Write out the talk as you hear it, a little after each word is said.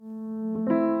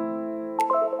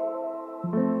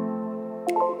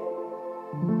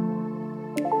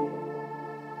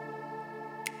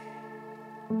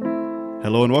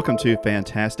Hello and welcome to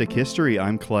Fantastic History.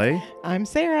 I'm Clay. I'm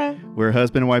Sarah. We're a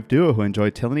husband and wife duo who enjoy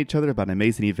telling each other about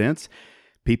amazing events,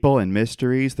 people, and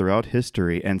mysteries throughout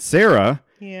history. And Sarah,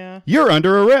 Yeah. you're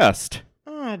under arrest.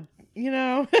 I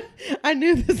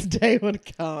knew this day would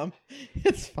come.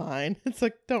 It's fine. It's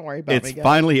like, don't worry about me, It's guys.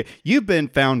 finally, you've been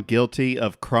found guilty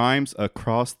of crimes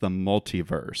across the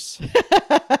multiverse.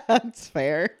 That's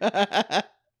fair.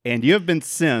 And you have been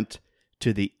sent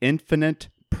to the infinite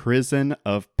prison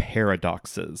of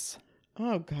paradoxes.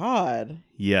 Oh, God.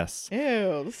 Yes.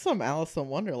 Ew, this is some Alice in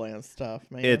Wonderland stuff,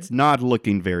 man. It's not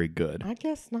looking very good. I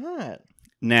guess not.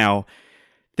 Now,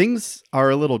 things are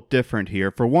a little different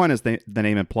here. For one, as the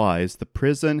name implies, the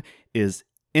prison is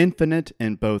infinite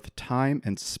in both time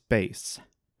and space.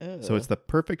 Ew. So it's the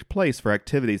perfect place for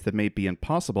activities that may be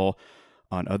impossible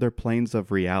on other planes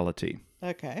of reality.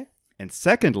 Okay. And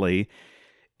secondly,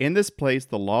 in this place,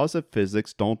 the laws of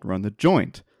physics don't run the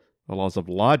joint. The laws of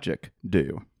logic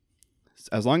do.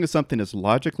 As long as something is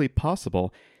logically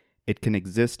possible, it can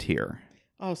exist here.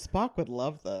 Oh, Spock would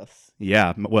love this.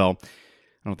 Yeah, well,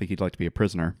 I don't think he'd like to be a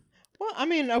prisoner. Well, I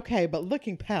mean, okay, but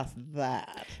looking past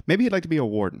that. Maybe he'd like to be a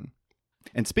warden.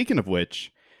 And speaking of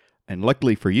which, and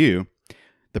luckily for you,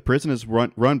 the prison is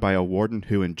run by a warden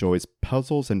who enjoys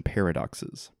puzzles and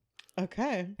paradoxes.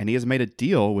 Okay. And he has made a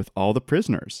deal with all the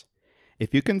prisoners.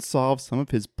 If you can solve some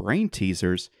of his brain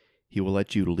teasers, he will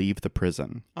let you leave the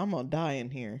prison. I'm going to die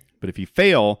in here. But if you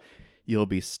fail, you'll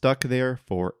be stuck there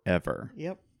forever.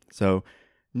 Yep. So,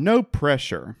 no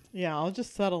pressure. Yeah, I'll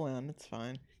just settle in. It's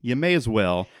fine. You may as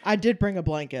well. I did bring a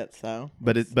blanket, so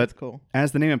But cool.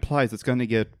 As the name implies, it's going to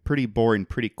get pretty boring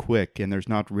pretty quick, and there's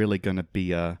not really going to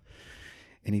be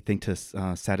anything to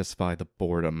satisfy the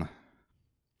boredom.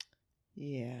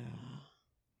 Yeah.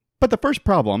 But the first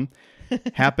problem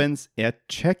happens at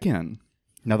check-in.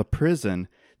 Now,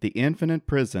 the infinite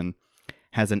prison,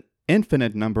 has an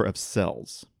infinite number of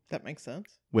cells That makes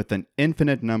sense. with an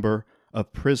infinite number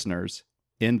of prisoners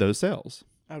in those cells.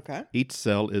 Okay. Each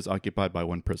cell is occupied by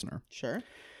one prisoner. Sure.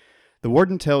 The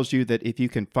warden tells you that if you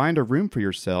can find a room for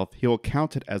yourself, he will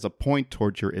count it as a point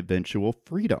towards your eventual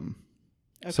freedom.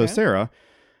 Okay. So, Sarah,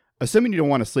 assuming you don't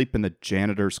want to sleep in the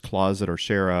janitor's closet or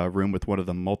share a room with one of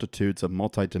the multitudes of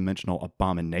multidimensional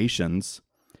abominations,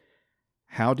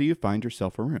 how do you find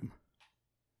yourself a room?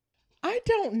 I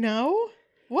don't know.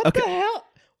 What Okay. the hell?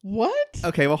 What?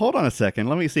 Okay, well, hold on a second.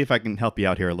 Let me see if I can help you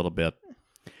out here a little bit.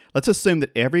 Let's assume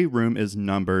that every room is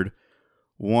numbered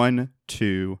 1,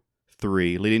 2,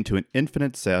 3, leading to an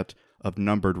infinite set of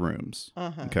numbered rooms.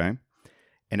 Uh-huh. Okay?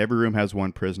 And every room has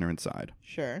one prisoner inside.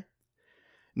 Sure.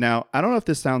 Now, I don't know if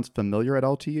this sounds familiar at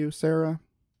all to you, Sarah,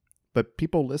 but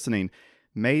people listening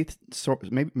may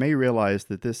realize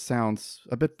that this sounds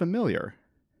a bit familiar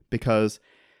because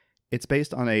it's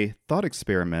based on a thought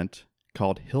experiment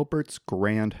called Hilbert's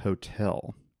Grand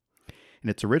Hotel. In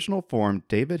its original form,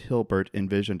 David Hilbert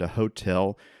envisioned a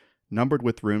hotel numbered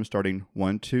with rooms starting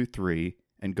 1, 2, 3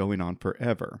 and going on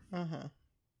forever. Uh-huh.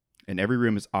 And every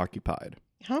room is occupied.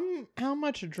 How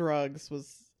much drugs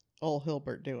was old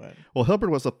Hilbert doing? Well, Hilbert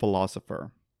was a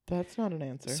philosopher. That's not an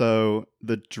answer. So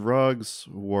the drugs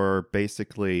were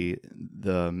basically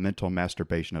the mental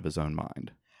masturbation of his own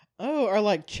mind. Oh, or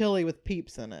like chili with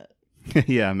peeps in it.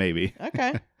 Yeah, maybe.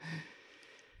 Okay.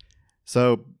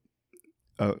 So,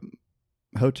 a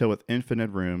hotel with infinite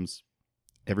rooms.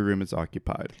 Every room is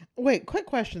occupied. Wait, quick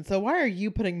question. So why are you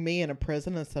putting me in a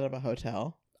prison instead of a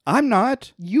hotel? I'm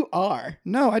not. You are.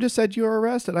 No, I just said you were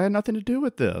arrested. I had nothing to do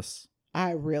with this.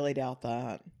 I really doubt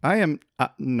that. I am.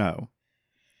 No.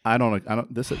 I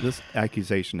don't. This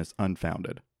accusation is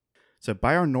unfounded. So,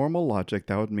 by our normal logic,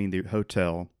 that would mean the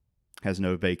hotel has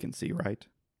no vacancy, right?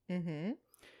 Mm-hmm.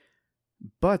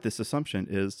 But this assumption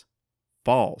is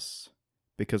false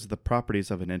because of the properties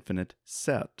of an infinite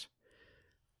set.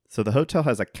 So the hotel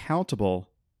has a countably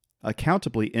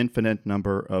infinite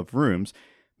number of rooms,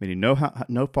 meaning no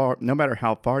matter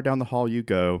how far down the hall you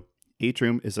go, each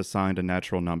room is assigned a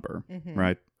natural number, Mm-hmm.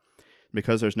 right?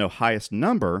 Because there's no highest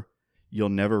number, you'll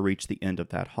never reach the end of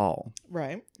that hall,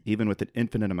 Right. even with an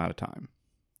infinite amount of time.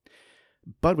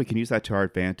 But we can use that to our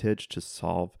advantage to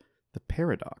solve the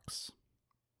paradox.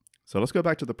 So let's go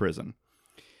back to the prison.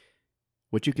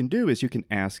 What you can do is you can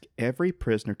ask every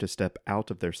prisoner to step out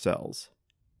of their cells.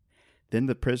 Then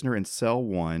the prisoner in cell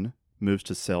 1 moves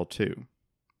to cell 2.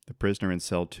 The prisoner in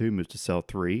cell 2 moves to cell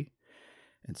 3,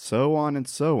 and so on and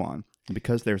so on. And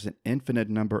because there's an infinite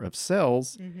number of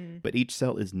cells, Mm-hmm. but each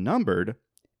cell is numbered,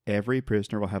 every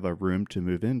prisoner will have a room to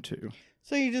move into.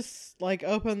 So you just like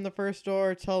open the first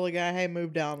door, tell the guy, hey,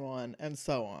 move down one, and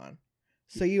so on.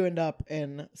 So you end up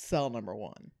in cell number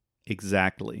 1.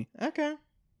 Exactly. Okay.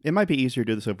 It might be easier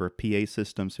to do this over a PA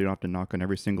system so you don't have to knock on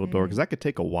every single door because that could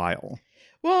take a while.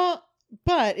 Well,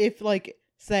 but if, like,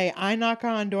 say I knock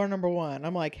on door number 1,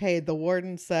 I'm like, hey, the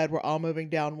warden said we're all moving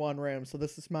down one room, so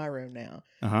this is my room now.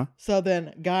 Uh-huh. So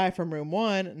then guy from room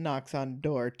 1 knocks on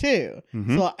door 2.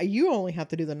 Mhm. So you only have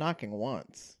to do the knocking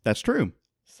once. That's true.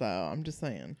 So I'm just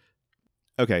saying.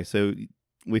 Okay, so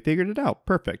we figured it out.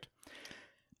 Perfect.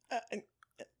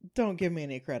 Don't give me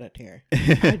any credit here.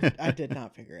 I did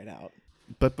not figure it out.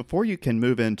 But before you can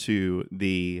move into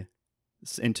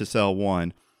cell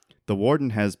 1, the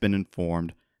warden has been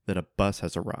informed that a bus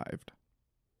has arrived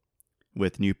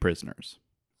with new prisoners.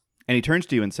 And he turns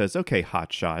to you and says, okay,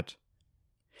 hotshot,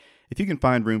 if you can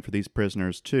find room for these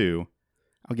prisoners too,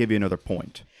 I'll give you another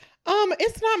point.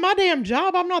 It's not my damn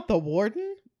job. I'm not the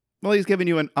warden. Well, he's giving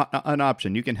you an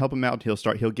option. You can help him out.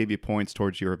 He'll give you points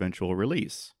towards your eventual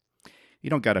release. You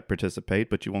don't got to participate,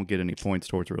 but you won't get any points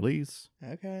towards release.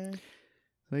 Okay.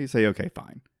 So you say, okay,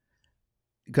 fine.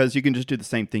 Because you can just do the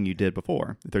same thing you did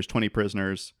before. If there's 20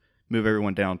 prisoners, move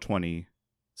everyone down 20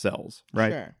 cells,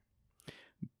 right? Sure.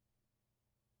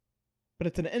 But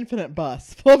it's an infinite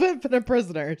bus full of infinite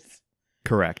prisoners.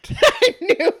 Correct. I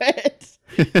knew it.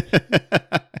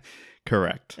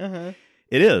 Correct. Uh-huh.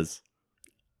 It is.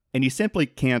 And you simply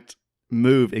can't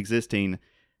move existing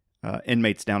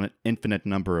inmates down an infinite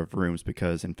number of rooms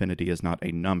because infinity is not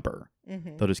a number.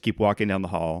 Mm-hmm. They'll just keep walking down the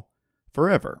hall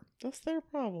forever. That's their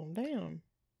problem. Damn.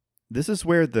 This is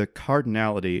where the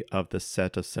cardinality of the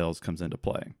set of cells comes into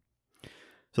play.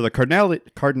 So the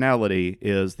cardinality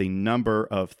is the number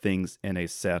of things in a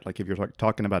set. Like if you're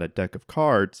talking about a deck of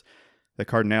cards, the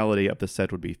cardinality of the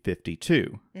set would be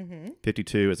 52. Mm-hmm.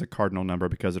 52 is a cardinal number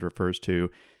because it refers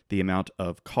to the amount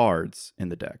of cards in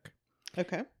the deck.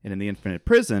 Okay. And in the infinite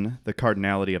prison, the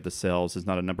cardinality of the cells is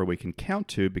not a number we can count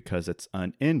to because it's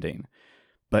unending.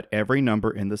 But every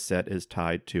number in the set is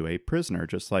tied to a prisoner,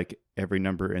 just like every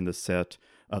number in the set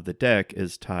of the deck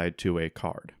is tied to a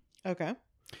card. Okay.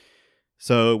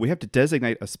 So we have to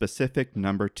designate a specific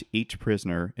number to each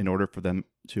prisoner in order for them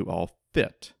to all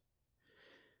fit.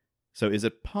 So is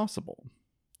it possible?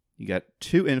 You got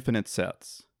 2 infinite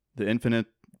sets, the infinite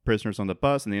prisoners on the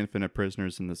bus and the infinite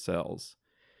prisoners in the cells.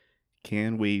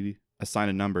 Can we assign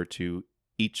a number to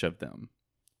each of them?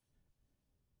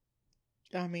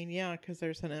 I mean, yeah, because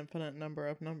there's an infinite number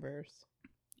of numbers.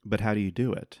 But how do you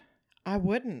do it? I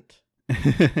wouldn't.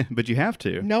 But you have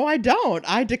to. No, I don't.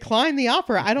 I decline the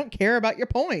offer. I don't care about your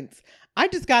points. I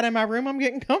just got in my room. I'm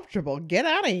getting comfortable. Get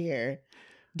out of here.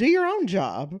 Do your own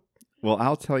job. Well,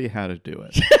 I'll tell you how to do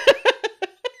it.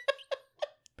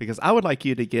 Because I would like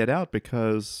you to get out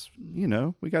because,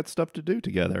 we got stuff to do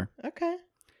together. Okay.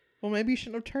 Well, maybe you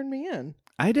shouldn't have turned me in.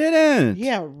 I didn't.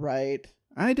 Yeah, right.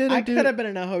 I didn't. I could have been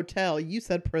in a hotel. You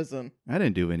said prison. I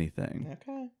didn't do anything.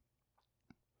 Okay.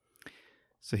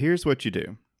 So here's what you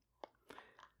do.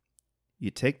 You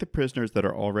take the prisoners that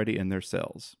are already in their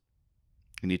cells,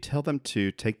 and you tell them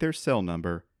to take their cell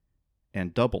number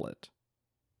and double it.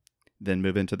 Then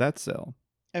move into that cell.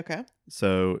 Okay.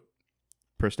 So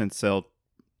person in cell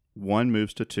 1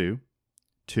 moves to 2,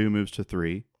 2 moves to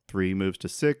 3, 3 moves to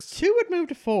 6. 2 would move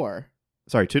to 4.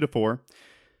 Sorry, 2 to 4,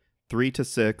 3 to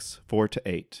 6, 4 to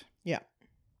 8. Yeah.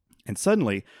 And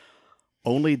suddenly,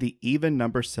 only the even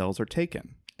number cells are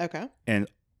taken. Okay. And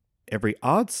every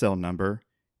odd cell number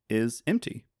is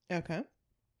empty. Okay.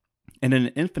 And in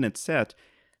an infinite set,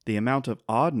 the amount of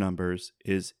odd numbers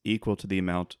is equal to the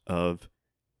amount of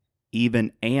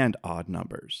even and odd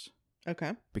numbers.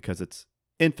 Okay. Because it's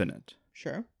infinite.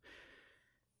 Sure.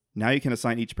 Now you can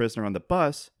assign each prisoner on the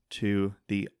bus to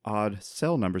the odd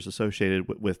cell numbers associated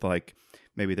with like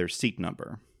maybe their seat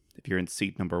number. If you're in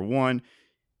seat number 1,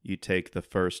 you take the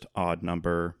first odd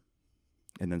number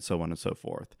and then so on and so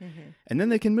forth. Mm-hmm. And then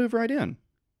they can move right in.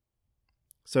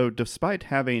 So despite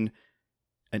having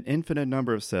an infinite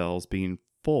number of cells being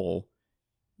full,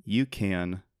 you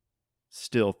can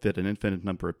still fit an infinite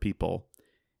number of people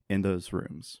in those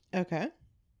rooms. Okay.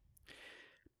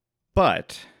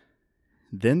 But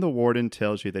then the warden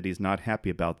tells you that he's not happy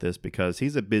about this because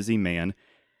he's a busy man,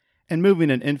 and moving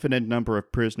an infinite number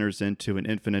of prisoners into an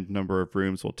infinite number of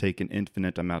rooms will take an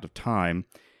infinite amount of time.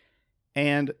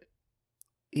 And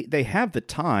they have the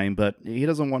time, but he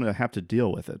doesn't want to have to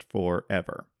deal with it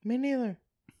forever. Me neither.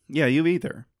 Yeah, you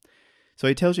either. So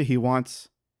he tells you he wants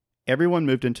everyone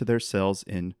moved into their cells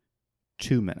in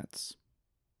 2 minutes.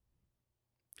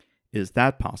 Is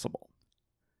that possible?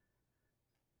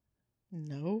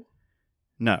 No.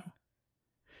 No.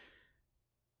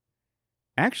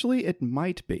 Actually, it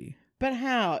might be. But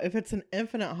how? If it's an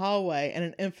infinite hallway and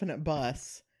an infinite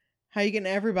bus, how you getting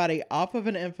everybody off of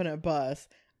an infinite bus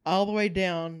all the way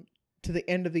down to the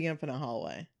end of the infinite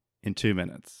hallway? in 2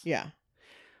 minutes. Yeah.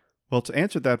 Well, to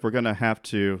answer that, we're going to have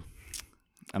to,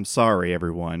 I'm sorry,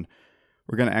 everyone,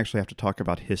 we're going to actually have to talk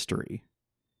about history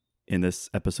in this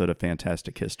episode of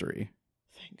Fantastic History.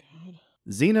 Thank God.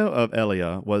 Zeno of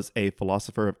Elea was a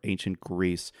philosopher of ancient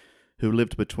Greece who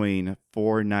lived between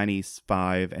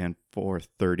 495 and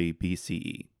 430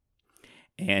 BCE.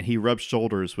 And he rubbed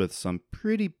shoulders with some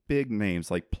pretty big names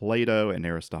like Plato and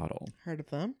Aristotle. Heard of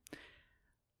them?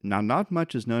 Now, not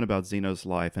much is known about Zeno's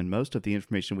life, and most of the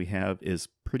information we have is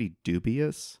pretty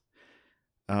dubious.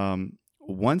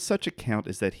 One such account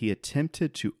is that he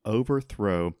attempted to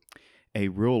overthrow a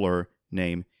ruler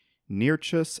named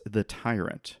Nearchus the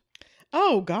Tyrant.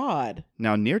 Oh, God.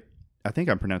 Now, I think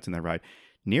I'm pronouncing that right.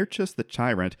 Nearchus the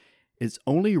Tyrant is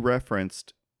only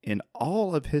referenced in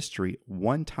all of history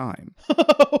one time.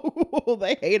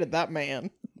 They hated that man.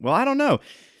 Well, I don't know.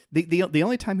 The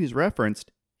only time he's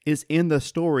referenced is in the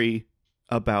story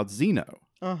about Zeno.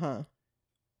 Uh-huh.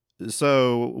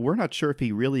 So we're not sure if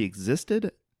he really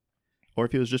existed or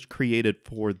if he was just created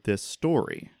for this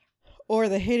story. Or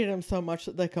they hated him so much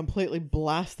that they completely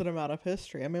blasted him out of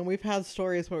history. I mean, we've had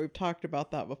stories where we've talked about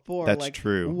that before. That's like,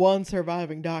 true. One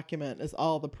surviving document is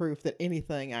all the proof that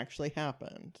anything actually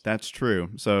happened. That's true.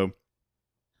 So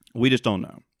we just don't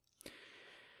know.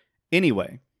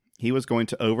 Anyway, he was going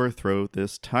to overthrow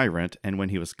this tyrant, and when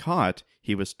he was caught,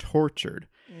 he was tortured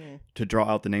to draw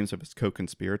out the names of his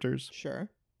co-conspirators. Sure.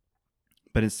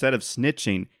 But instead of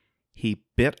snitching, he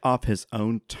bit off his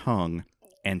own tongue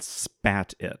and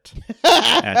spat it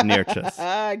at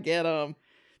Nearchus. Get him.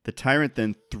 The tyrant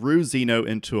then threw Zeno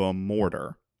into a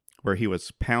mortar, where he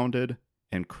was pounded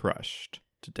and crushed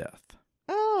to death.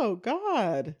 Oh,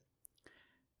 God.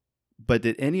 But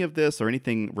did any of this or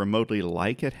anything remotely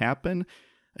like it happen?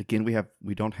 Again,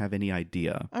 we don't have any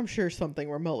idea. I'm sure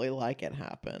something remotely like it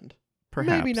happened.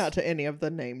 Perhaps. Maybe not to any of the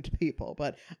named people,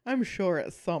 but I'm sure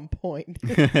at some point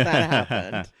that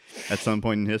happened. At some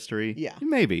point in history? Yeah.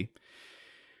 Maybe.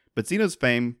 But Zeno's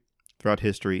fame throughout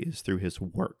history is through his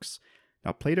works.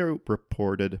 Now, Plato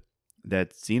reported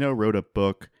that Zeno wrote a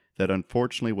book that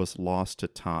unfortunately was lost to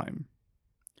time.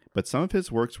 But some of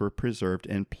his works were preserved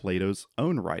in Plato's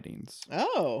own writings.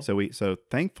 Oh. So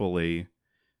thankfully,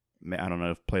 I don't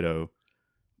know if Plato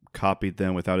copied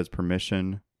them without his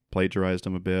permission, plagiarized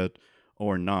them a bit,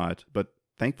 or not. But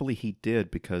thankfully he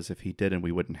did, because if he didn't,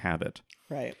 we wouldn't have it.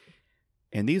 Right.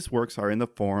 And these works are in the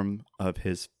form of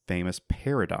his famous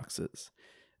paradoxes.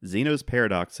 Zeno's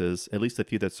paradoxes, at least the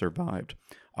few that survived,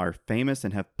 are famous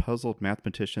and have puzzled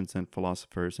mathematicians and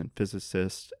philosophers and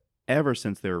physicists ever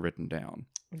since they were written down.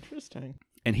 Interesting.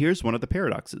 And here's one of the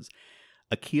paradoxes: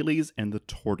 Achilles and the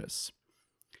tortoise.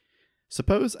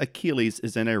 Suppose Achilles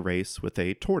is in a race with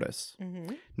a tortoise.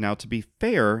 Mm-hmm. Now, to be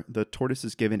fair, the tortoise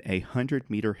is given a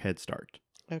 100-meter head start.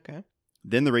 Okay.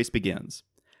 Then the race begins.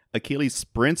 Achilles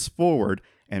sprints forward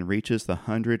and reaches the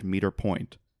 100-meter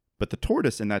point, but the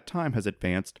tortoise in that time has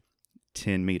advanced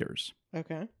 10 meters.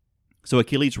 Okay. So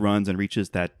Achilles runs and reaches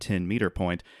that 10-meter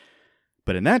point,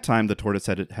 but in that time the tortoise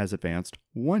has advanced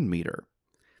 1 meter.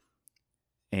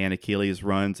 And Achilles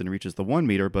runs and reaches the 1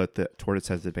 meter, but the tortoise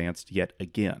has advanced yet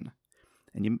again.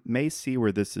 And you may see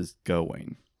where this is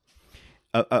going.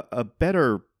 A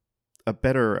better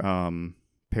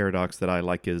paradox that I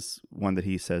like is one that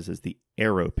he says is the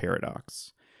arrow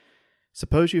paradox.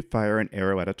 Suppose you fire an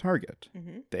arrow at a target.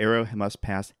 Mm-hmm. The arrow must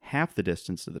pass half the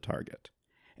distance to the target,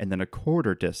 and then a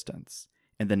quarter distance,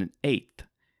 and then an eighth,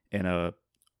 and a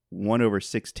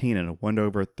 1/16, and a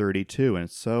 1/32, and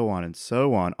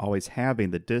so on, always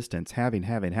having the distance,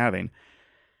 having.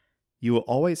 You will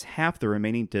always have the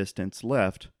remaining distance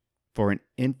left for an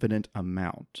infinite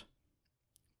amount.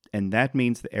 And that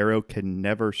means the arrow can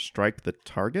never strike the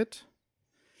target?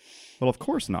 Well, of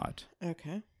course not.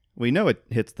 Okay. We know it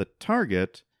hits the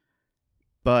target,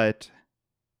 but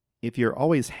if you're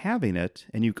always having it,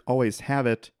 and you always have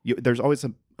it, there's always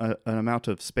an amount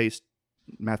of space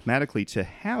mathematically to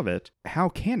have it, how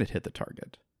can it hit the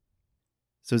target?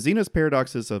 So Zeno's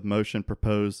paradoxes of motion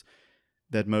propose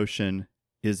that motion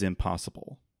is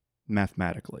impossible,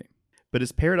 mathematically. But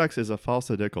his paradox is a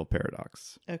falsidical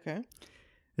paradox. Okay.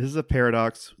 This is a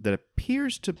paradox that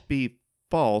appears to be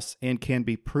false and can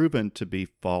be proven to be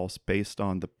false based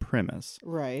on the premise.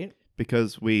 Right.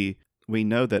 Because we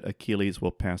know that Achilles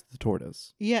will pass the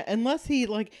tortoise. Yeah, unless he,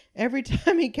 like, every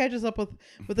time he catches up with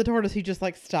the tortoise, he just,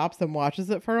 like, stops and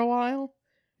watches it for a while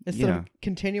instead of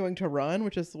continuing to run,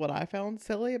 which is what I found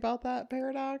silly about that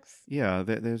paradox. Yeah,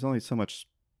 there's only so much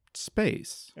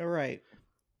space. All right.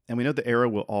 And we know the arrow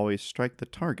will always strike the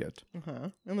target.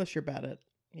 Unless you're bad at,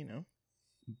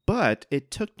 But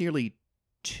it took nearly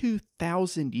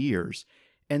 2,000 years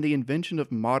and the invention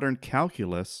of modern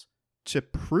calculus to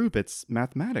prove it's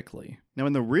mathematically. Now,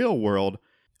 in the real world,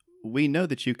 we know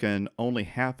that you can only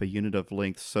half a unit of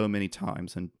length so many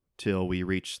times until we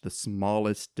reach the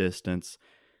smallest distance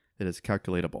that is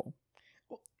calculatable.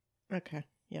 Okay.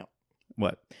 Yeah.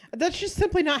 What? That's just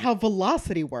simply not how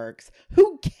velocity works.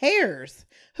 Who cares?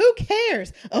 Who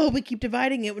cares? Oh, we keep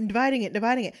dividing it and dividing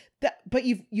it. But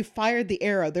you fired the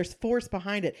arrow. There's force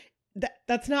behind it.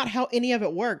 That's not how any of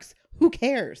it works. Who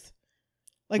cares?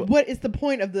 Like, Well, what is the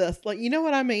point of this? Like, you know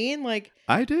what I mean? Like,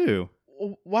 I do.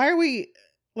 why are we,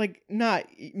 like, not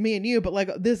me and you, but like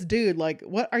this dude, like,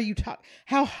 what are you talking?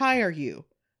 How high are you?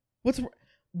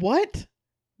 What?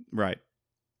 Right.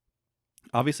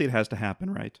 Obviously, it has to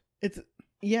happen, right?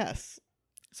 Yes.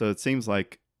 So it seems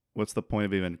like, what's the point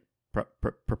of even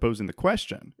proposing the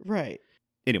question? Right.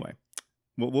 Anyway,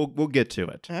 we'll get to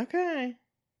it. Okay.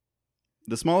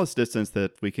 The smallest distance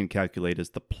that we can calculate is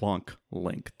the Planck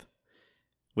length,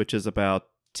 which is about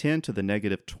 10 to the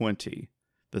negative 20,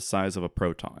 the size of a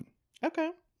proton.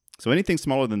 Okay. So anything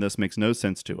smaller than this makes no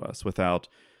sense to us without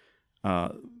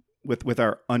with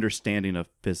our understanding of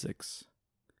physics.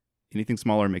 Anything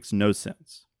smaller makes no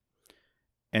sense.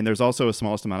 And there's also a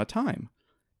smallest amount of time.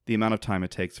 The amount of time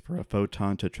it takes for a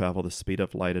photon to travel the speed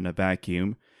of light in a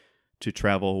vacuum to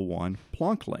travel 1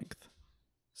 Planck length.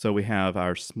 So we have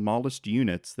our smallest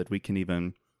units that we can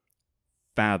even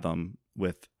fathom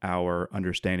with our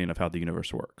understanding of how the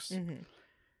universe works. Mm-hmm.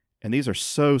 And these are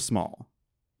so small.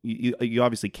 You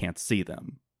obviously can't see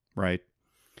them, right?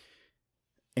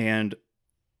 And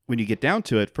when you get down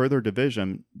to it, further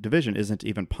division isn't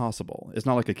even possible. It's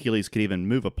not like Achilles could even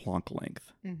move a Planck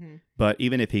length. Mm-hmm. But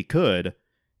even if he couldn't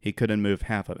move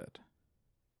half of it.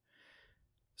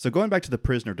 So going back to the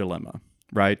prisoner dilemma,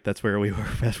 right? That's where we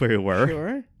were.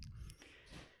 Sure.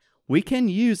 We can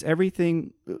use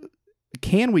everything.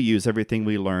 Can we use everything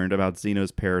we learned about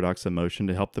Zeno's paradox of motion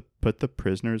to help put the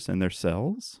prisoners in their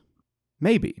cells?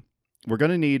 Maybe. We're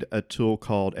going to need a tool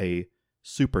called a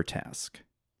supertask.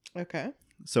 Okay.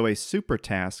 So a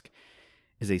supertask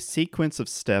is a sequence of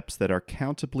steps that are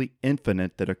countably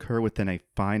infinite that occur within a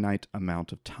finite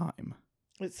amount of time.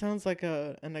 It sounds like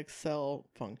an Excel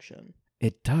function.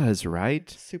 It does, right?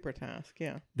 Super task,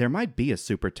 yeah. There might be a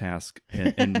supertask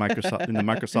in Microsoft in the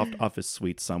Microsoft Office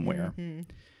suite somewhere. Mm-hmm.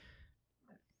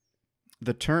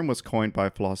 The term was coined by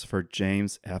philosopher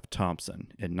James F.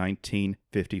 Thompson in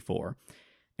 1954,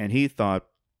 and he thought,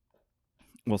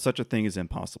 well, such a thing is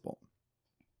impossible,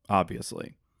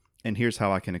 obviously, and here's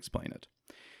how I can explain it.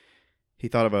 He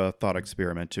thought of a thought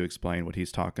experiment to explain what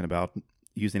he's talking about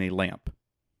using a lamp.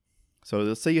 So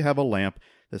let's say you have a lamp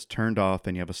that's turned off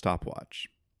and you have a stopwatch.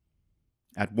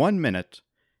 At 1 minute,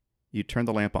 you turn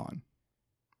the lamp on.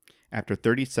 After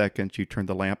 30 seconds, you turn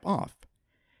the lamp off.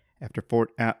 At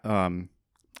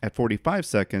 45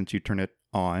 seconds, you turn it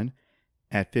on.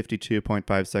 At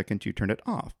 52.5 seconds, you turn it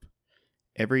off.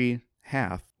 Every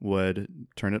half would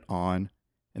turn it on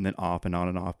and then off and on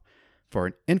and off for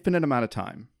an infinite amount of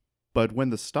time. But when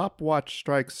the stopwatch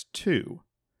strikes 2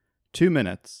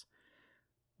 minutes,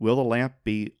 will the lamp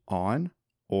be on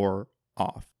or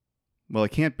off? Well,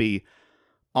 it can't be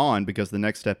on because the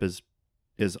next step is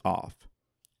off.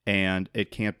 And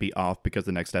it can't be off because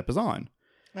the next step is on.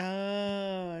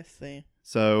 Oh, I see.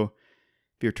 So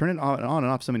if you're turning it on and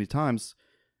off so many times,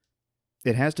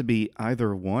 it has to be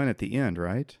either one at the end,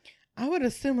 right? I would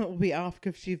assume it will be off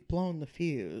because you've blown the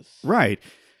fuse. Right.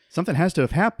 Something has to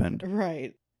have happened.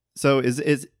 Right. So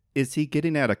is he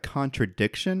getting at a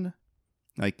contradiction?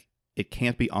 Like, it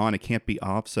can't be on, it can't be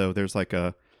off. So there's like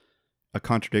a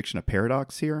contradiction, a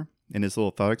paradox here in his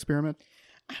little thought experiment.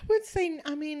 I would say,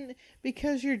 I mean,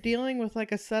 because you're dealing with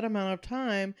like a set amount of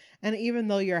time, and even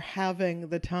though you're having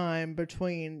the time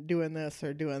between doing this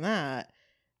or doing that,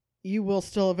 you will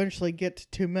still eventually get to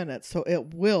 2 minutes. So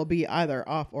it will be either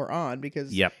off or on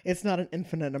because it's not an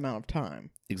infinite amount of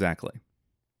time. Exactly.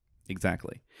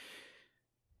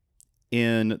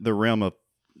 In the realm of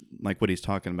like what he's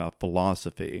talking about,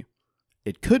 philosophy,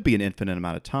 it could be an infinite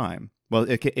amount of time. Well,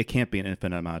 it can't be an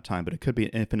infinite amount of time, but it could be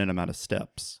an infinite amount of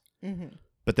steps. Mm-hmm.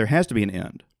 But there has to be an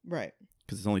end. Right.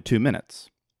 Because it's only 2 minutes.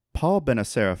 Paul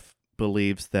Benacerraf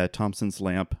believes that Thomson's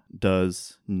lamp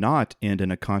does not end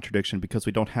in a contradiction because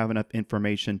we don't have enough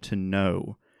information to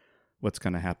know what's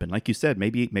going to happen. Like you said,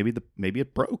 maybe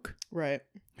it broke. Right.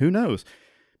 Who knows?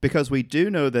 Because we do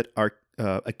know that our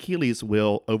Achilles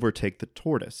will overtake the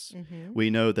tortoise. Mm-hmm. We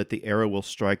know that the arrow will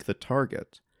strike the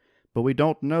target. But we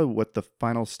don't know what the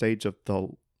final stage of the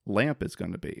lamp is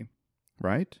going to be.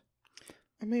 Right?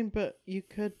 I mean, but you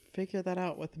could figure that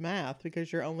out with math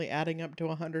because you're only adding up to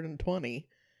 120.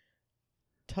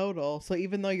 total. So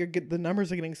even though the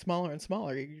numbers are getting smaller and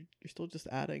smaller, you're still just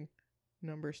adding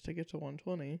numbers to get to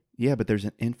 120. Yeah, but there's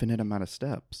an infinite amount of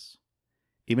steps.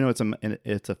 Even though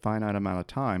it's a finite amount of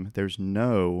time, there's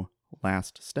no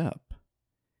last step.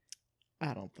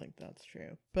 I don't think that's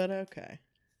true, but okay.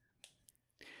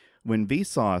 When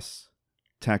Vsauce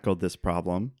tackled this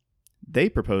problem, they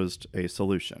proposed a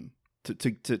solution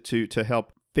to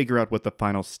help figure out what the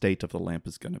final state of the lamp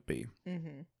is going to be.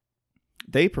 Mm-hmm.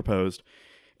 They proposed,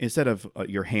 instead of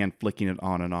your hand flicking it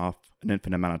on and off an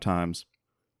infinite amount of times,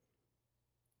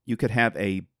 you could have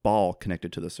a ball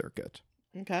connected to the circuit.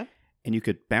 Okay. And you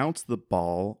could bounce the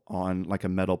ball on like a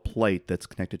metal plate that's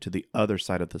connected to the other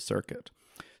side of the circuit.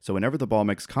 So whenever the ball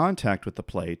makes contact with the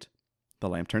plate, the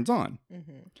lamp turns on.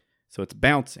 Mm-hmm. So it's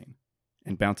bouncing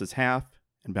and bounces half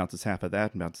and bounces half of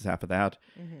that and bounces half of that.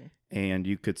 Mm-hmm. And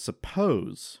you could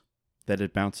suppose that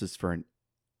it bounces for an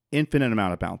infinite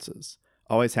amount of bounces.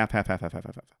 Always half.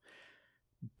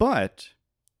 But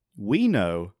we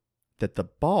know that the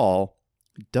ball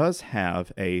does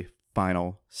have a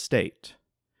final state,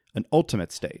 an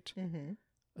ultimate state, Mm-hmm.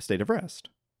 a state of rest.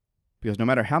 Because no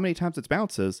matter how many times it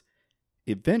bounces,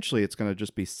 eventually it's going to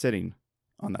just be sitting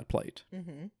on that plate.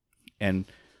 Mm-hmm. And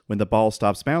when the ball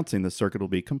stops bouncing, the circuit will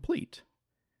be complete.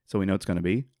 So we know it's going to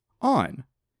be on.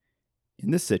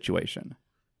 In this situation,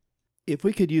 if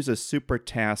we could use a super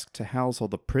task to house all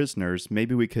the prisoners,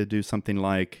 maybe we could do something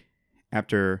like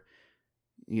after,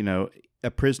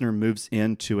 a prisoner moves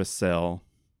into a cell,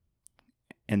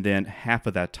 and then half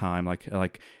of that time,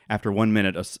 like after 1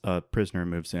 minute, a prisoner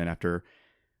moves in. After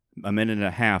a minute and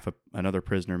a half, another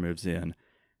prisoner moves in.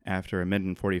 After a minute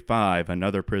and 45,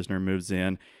 another prisoner moves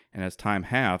in. And as time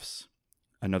halves,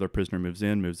 another prisoner moves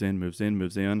in. It's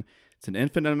an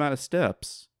infinite amount of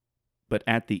steps. But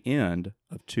at the end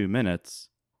of 2 minutes,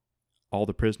 all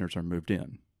the prisoners are moved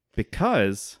in.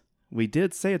 Because we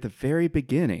did say at the very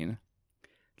beginning,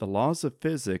 the laws of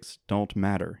physics don't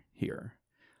matter here.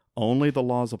 Only the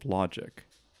laws of logic.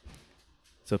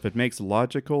 So if it makes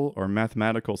logical or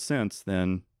mathematical sense,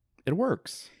 then it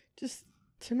works. Just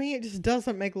to me, it just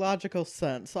doesn't make logical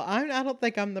sense. So I don't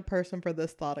think I'm the person for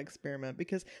this thought experiment,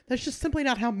 because that's just simply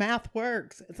not how math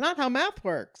works. It's not how math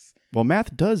works. Well,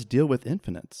 math does deal with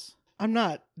infinites. I'm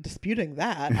not disputing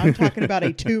that. I'm talking about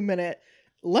a 2 minute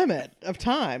limit of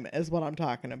time is what I'm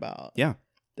talking about. Yeah.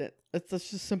 That's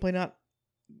just simply not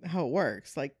how it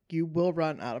works. Like, you will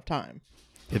run out of time.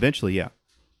 Eventually, yeah.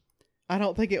 I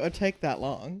don't think it would take that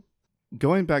long.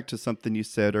 Going back to something you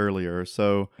said earlier,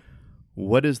 so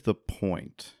what is the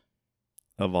point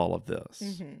of all of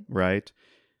this, right?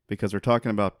 Because we're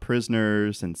talking about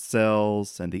prisoners and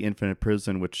cells and the infinite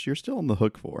prison, which you're still on the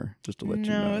hook for, just to let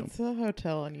you know. No, it's a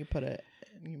hotel, and you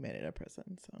made it a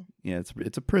prison. So yeah,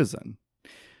 it's a prison.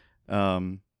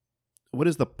 What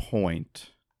is the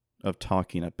point of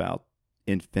talking about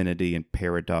infinity and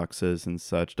paradoxes and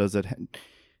such? Does it,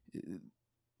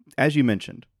 as you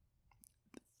mentioned,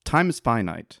 time is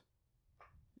finite.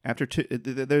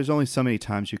 There's only so many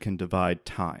times you can divide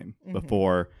time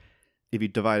before. If you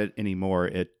divide it anymore,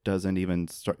 it doesn't even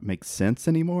make sense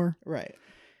anymore. Right.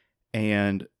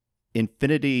 And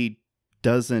infinity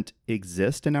doesn't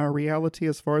exist in our reality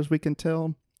as far as we can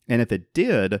tell. And if it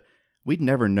did, we'd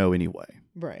never know anyway.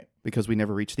 Right. Because we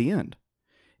never reach the end.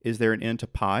 Is there an end to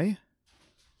pi?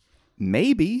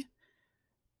 Maybe.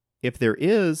 If there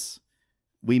is,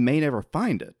 we may never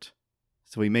find it.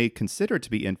 So we may consider it to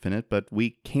be infinite, but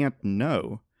we can't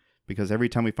know. Because every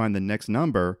time we find the next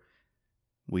number,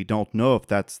 we don't know if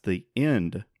that's the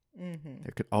end.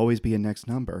 There could always be a next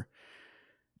number.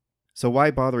 So why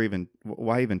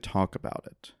even talk about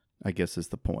it, I guess is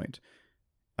the point.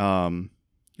 And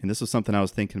this was something I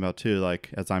was thinking about too, like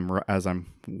as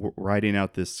I'm writing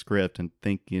out this script and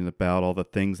thinking about all the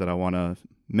things that I want to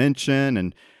mention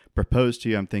and propose to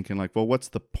you, I'm thinking like, well, what's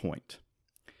the point?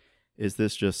 Is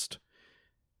this just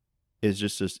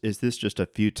a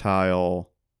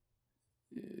futile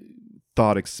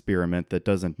thought experiment that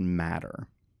doesn't matter?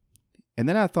 And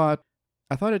then I thought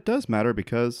it does matter,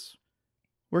 because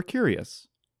we're curious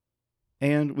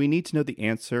and we need to know the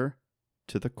answer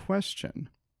to the question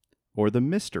or the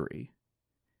mystery.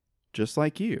 Just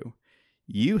like you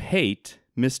hate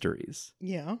mysteries.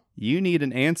 Yeah. You need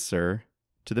an answer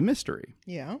to the mystery.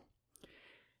 Yeah.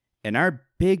 And our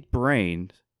big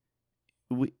brain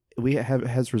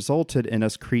has resulted in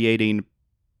us creating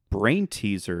brain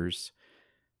teasers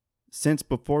since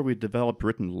before we developed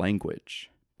written language,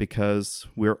 because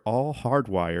we're all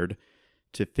hardwired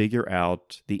to figure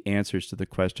out the answers to the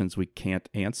questions we can't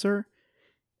answer.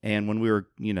 And when we were,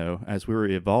 as we were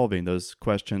evolving, those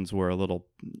questions were a little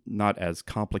not as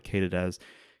complicated as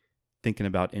thinking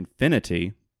about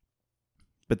infinity.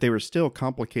 but they were still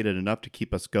complicated enough to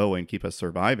keep us going, keep us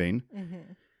surviving.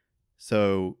 Mm-hmm.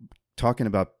 So talking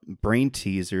about brain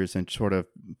teasers and sort of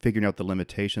figuring out the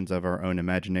limitations of our own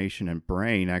imagination and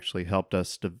brain actually helped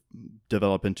us to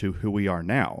develop into who we are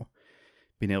now.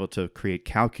 Being able to create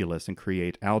calculus and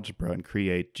create algebra and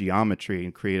create geometry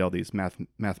and create all these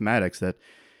mathematics that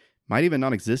might even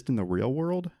not exist in the real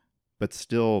world, but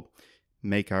still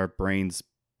make our brains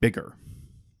bigger.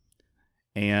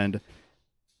 And,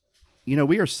 you know,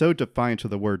 we are so defiant to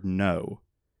the word no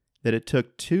that it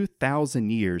took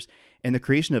 2,000 years and the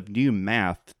creation of new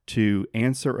math to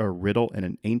answer a riddle in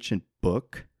an ancient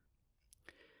book.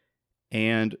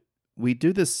 And we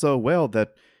do this so well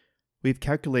that we've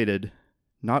calculated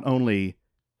not only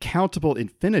countable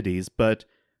infinities, but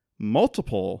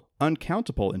multiple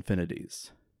uncountable infinities.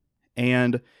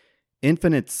 And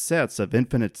infinite sets of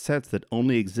infinite sets that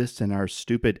only exist in our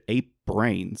stupid ape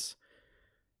brains.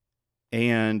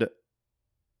 And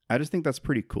I just think that's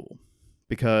pretty cool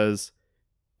because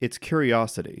it's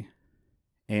curiosity.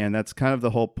 And that's kind of the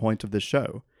whole point of this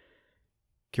show.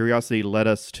 Curiosity led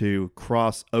us to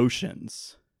cross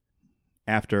oceans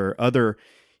after other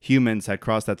humans had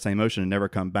crossed that same ocean and never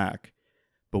come back.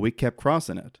 But we kept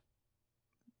crossing it,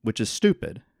 which is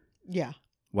stupid. Yeah.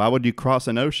 Why would you cross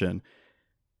an ocean?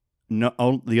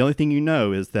 No, the only thing you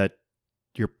know is that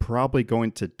you're probably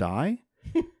going to die,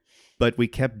 but we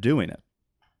kept doing it.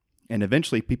 And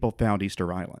eventually people found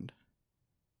Easter Island.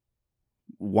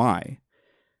 Why?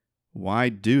 Why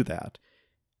do that?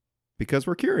 Because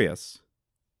we're curious.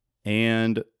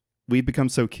 And we've become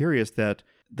so curious that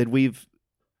we've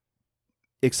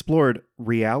explored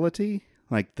reality,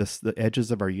 like the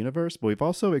edges of our universe, but we've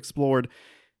also explored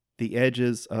the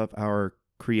edges of our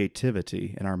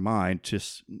creativity and our mind,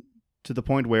 just to the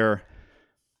point where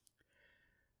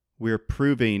we're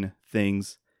proving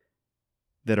things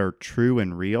that are true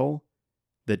and real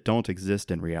that don't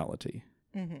exist in reality,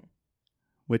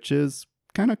 which is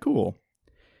kind of cool.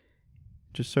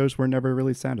 Just shows we're never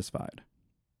really satisfied.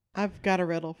 I've got a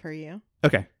riddle for you.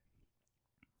 Okay.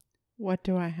 What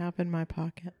do I have in my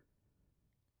pocket?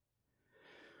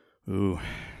 Ooh.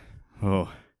 Oh.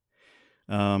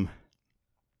 I'm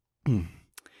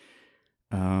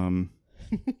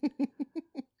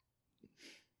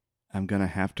going to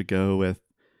have to go with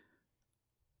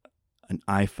an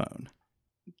iPhone.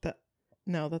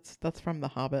 No, that's from The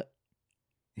Hobbit.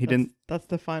 That's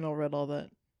the final riddle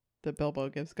that Bilbo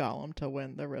gives Gollum to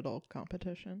win the riddle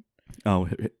competition. Oh.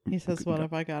 He says, what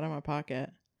have I got in my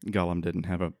pocket? Gollum didn't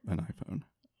have an iPhone.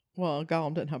 Well,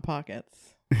 Gollum didn't have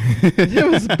pockets. It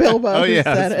was Bilbo who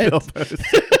said it.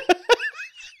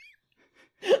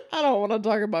 I don't want to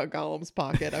talk about Gollum's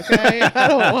pocket, okay? I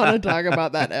don't want to talk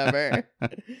about that ever.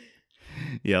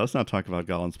 Yeah, let's not talk about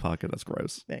Gollum's pocket. That's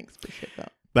gross. Thanks, appreciate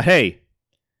that. But hey,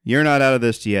 you're not out of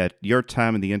this yet. Your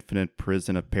time in the infinite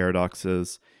prison of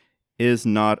paradoxes is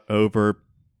not over.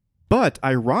 But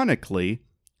ironically,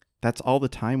 that's all the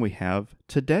time we have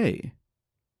today.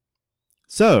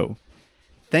 So,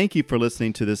 thank you for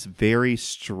listening to this very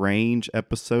strange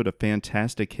episode of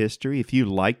Fantastic History. If you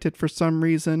liked it for some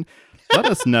reason, let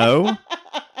us know.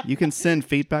 You can send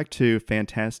feedback to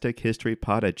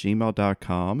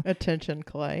fantastichistorypod@gmail.com. Attention,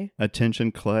 Clay.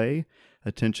 Attention, Clay.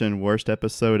 Attention, worst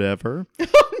episode ever. Oh,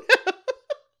 no.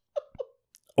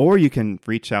 Or you can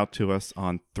reach out to us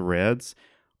on Threads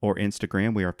or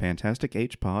Instagram. We are Fantastic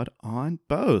H Pod on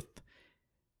both.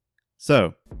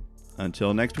 So,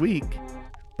 until next week,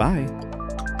 bye.